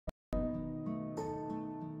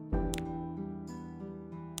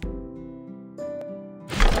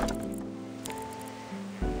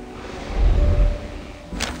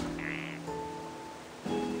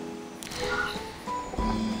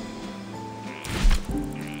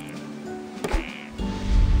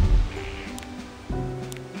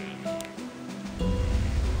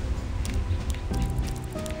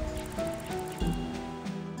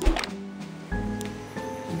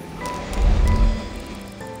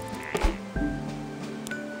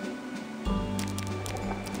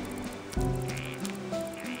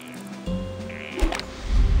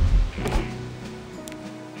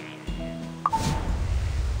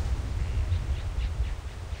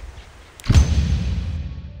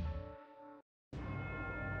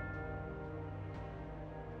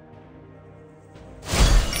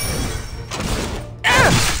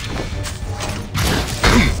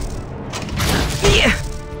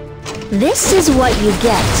This is what you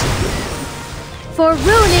get for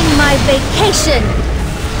ruining my vacation!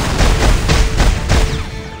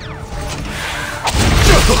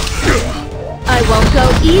 I won't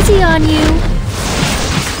go easy on you!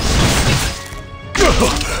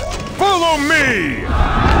 Follow me!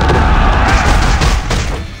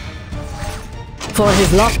 For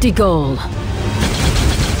his lofty goal.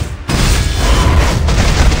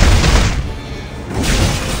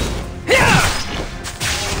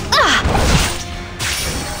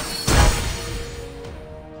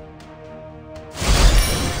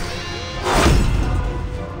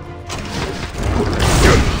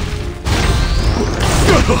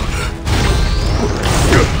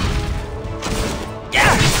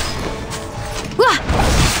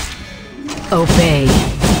 Obey.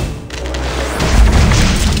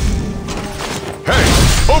 Hey,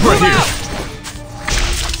 over here!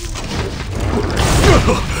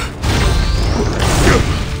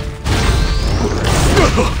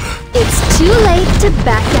 It's too late to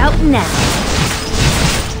back out now.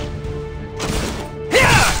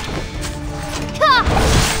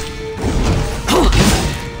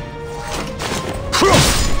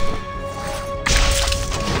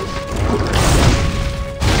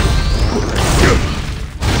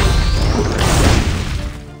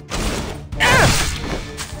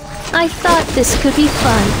 I thought this could be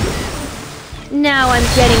fun. Now I'm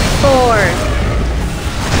getting bored.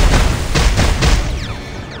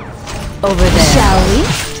 Over there. Shall we?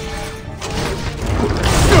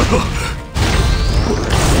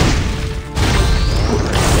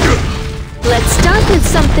 Let's start with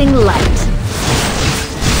something light.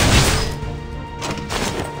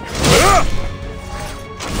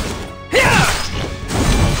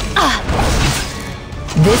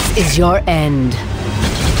 This is your end.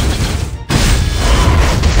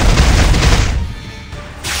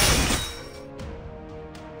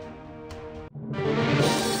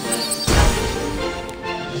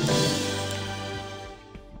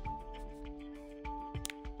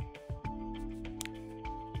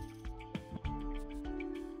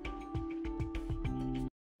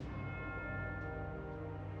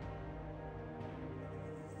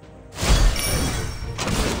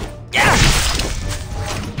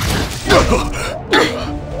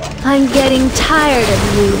 I'm getting tired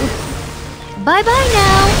of you. Bye-bye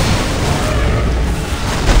now.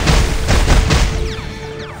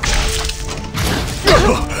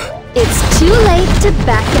 It's too late to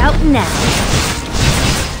back out now.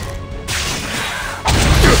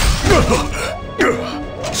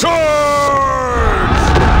 Charge!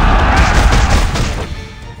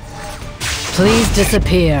 Please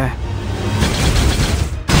disappear.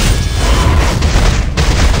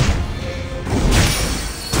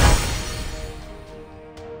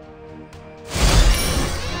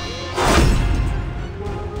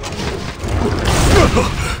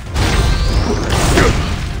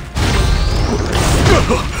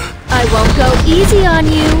 I won't go easy on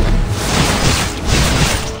you.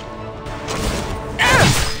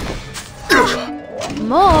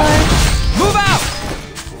 More. Move out!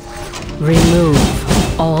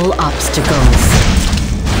 Remove all obstacles.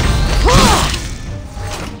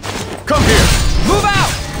 Come here! Move out!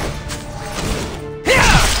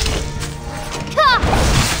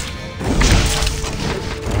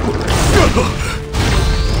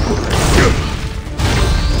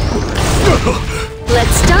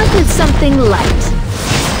 Let's start with something light.